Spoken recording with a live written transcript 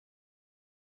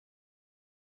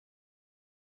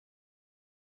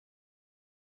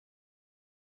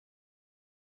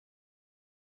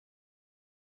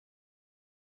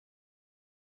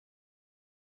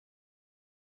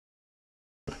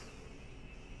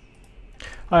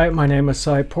Hi, my name is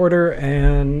Cy Porter,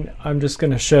 and I'm just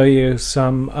going to show you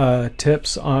some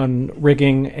tips on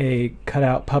rigging a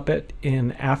cutout puppet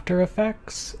in After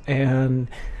Effects. And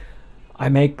I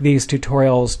make these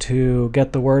tutorials to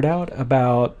get the word out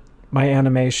about my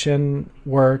animation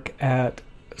work at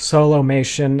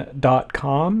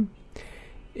solomation.com.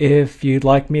 If you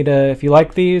like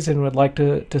these and would like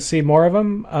to see more of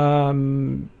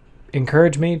them,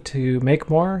 encourage me to make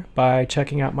more by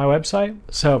checking out my website.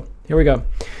 So here we go.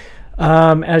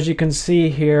 As you can see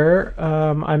here,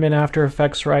 I'm in After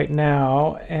Effects right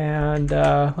now, and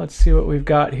let's see what we've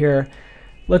got here.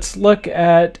 Let's look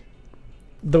at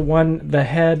the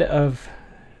head of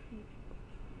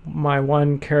my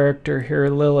one character here,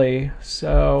 Lily.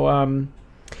 So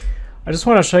I just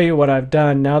want to show you what I've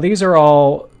done. Now these are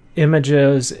all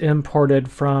images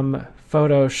imported from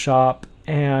Photoshop,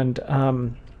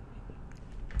 and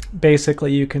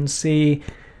basically you can see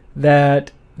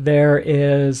that there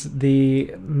is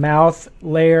the mouth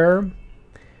layer. You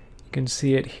can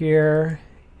see it here,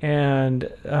 and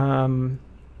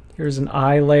here's an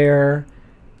eye layer,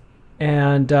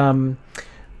 and I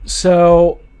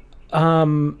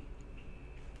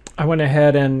went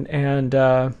ahead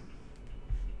and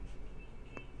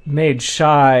made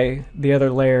shy the other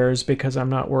layers because I'm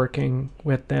not working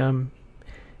with them.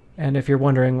 And if you're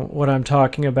wondering what I'm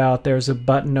talking about, there's a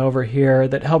button over here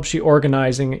that helps you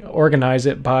organize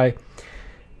it by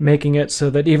making it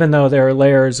so that even though there are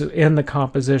layers in the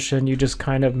composition, you just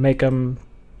kind of make them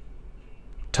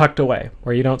tucked away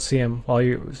where you don't see them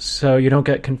so you don't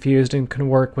get confused and can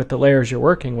work with the layers you're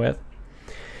working with.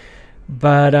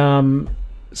 But what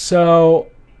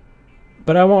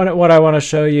I want to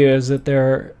show you is that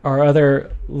there are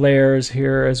other layers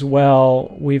here as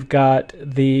well. We've got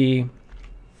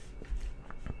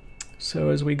so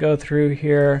as we go through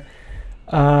here,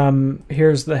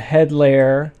 here's the head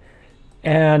layer,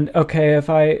 and okay, if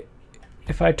I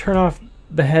turn off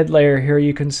the head layer here,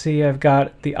 you can see I've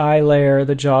got the eye layer,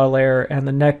 the jaw layer, and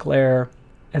the neck layer,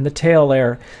 and the tail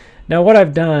layer. Now what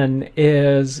I've done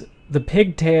is the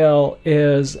pigtail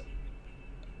is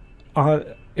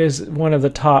one of the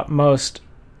topmost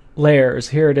layers.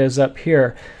 Here it is up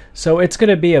here, so it's going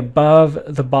to be above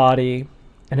the body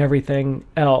and everything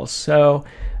else. So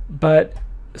I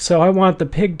want the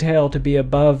pigtail to be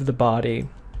above the body,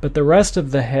 but the rest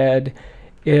of the head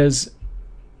is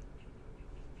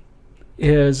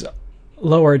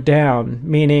lower down,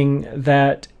 meaning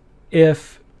that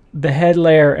if the head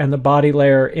layer and the body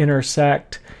layer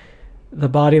intersect, the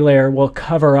body layer will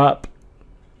cover up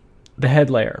the head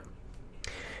layer.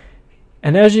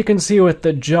 And as you can see with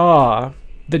the jaw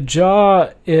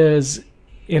is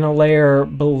in a layer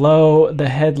below the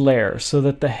head layer, so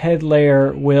that the head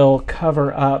layer will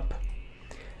cover up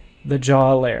the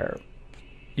jaw layer.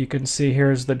 You can see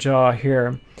here's the jaw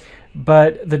here,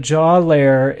 but the jaw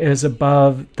layer is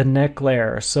above the neck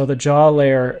layer, so the jaw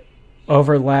layer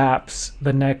overlaps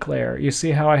the neck layer. You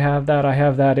see how I have that? I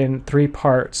have that in 3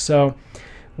 parts. So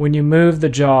when you move the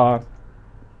jaw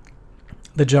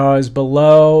is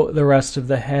below the rest of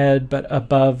the head but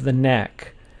above the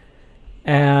neck.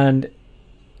 And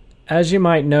as you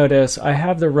might notice, I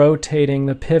have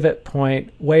the pivot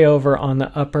point way over on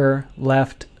the upper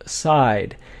left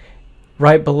side,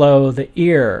 right below the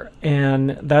ear,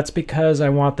 and that's because I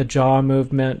want the jaw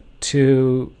movement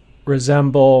to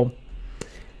resemble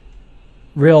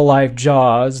real life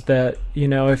jaws. That, you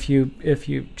know, if you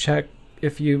check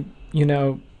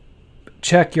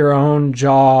your own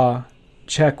jaw,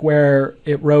 check where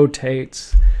it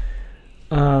rotates,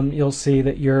 you'll see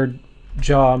that your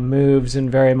jaw moves in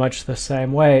very much the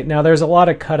same way. Now there's a lot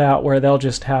of cutout where they'll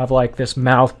just have like this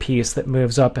mouthpiece that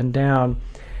moves up and down,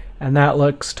 and that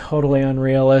looks totally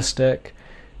unrealistic,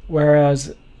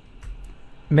 whereas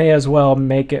may as well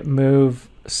make it move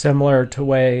similar to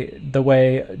the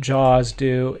way jaws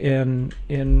do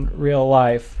in real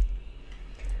life.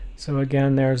 So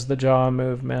again, there's the jaw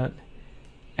movement.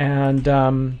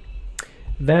 And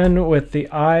then with the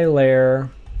eye layer,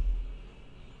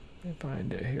 let me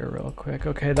find it here real quick.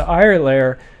 Okay, the eye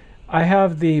layer, I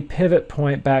have the pivot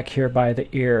point back here by the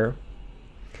ear,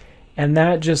 and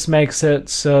that just makes it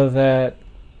so that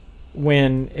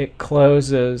when it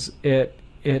closes, it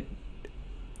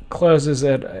closes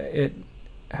at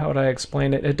how would I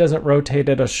explain it? It doesn't rotate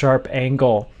at a sharp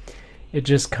angle. It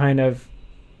just kind of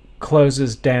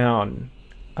closes down,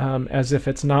 as if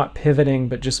it's not pivoting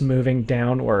but just moving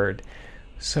downward.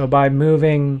 So by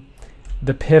moving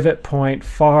the pivot point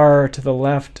far to the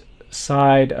left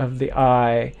side of the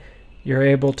eye, you're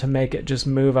able to make it just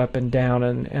move up and down,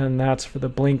 and that's for the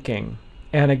blinking.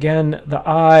 And again, the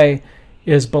eye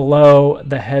is below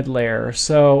the head layer.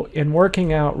 So in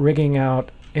working out rigging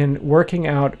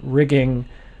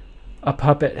a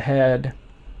puppet head,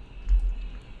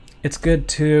 it's good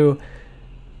to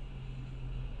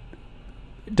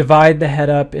divide the head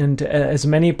up into as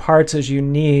many parts as you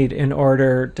need in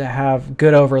order to have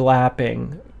good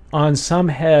overlapping. On some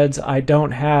heads, I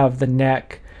don't have the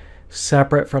neck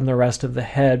separate from the rest of the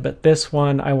head, but this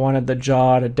one I wanted the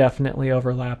jaw to definitely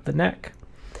overlap the neck.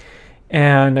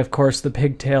 And of course the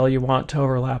pigtail you want to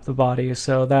overlap the body.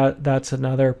 So that's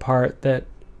another part that,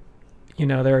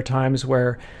 there are times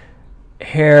where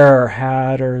hair or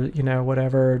hat or,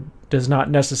 whatever does not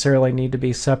necessarily need to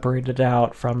be separated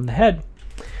out from the head.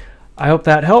 I hope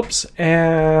that helps.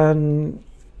 And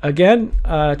again,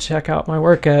 check out my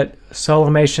work at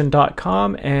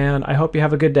solomation.com, and I hope you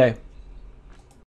have a good day.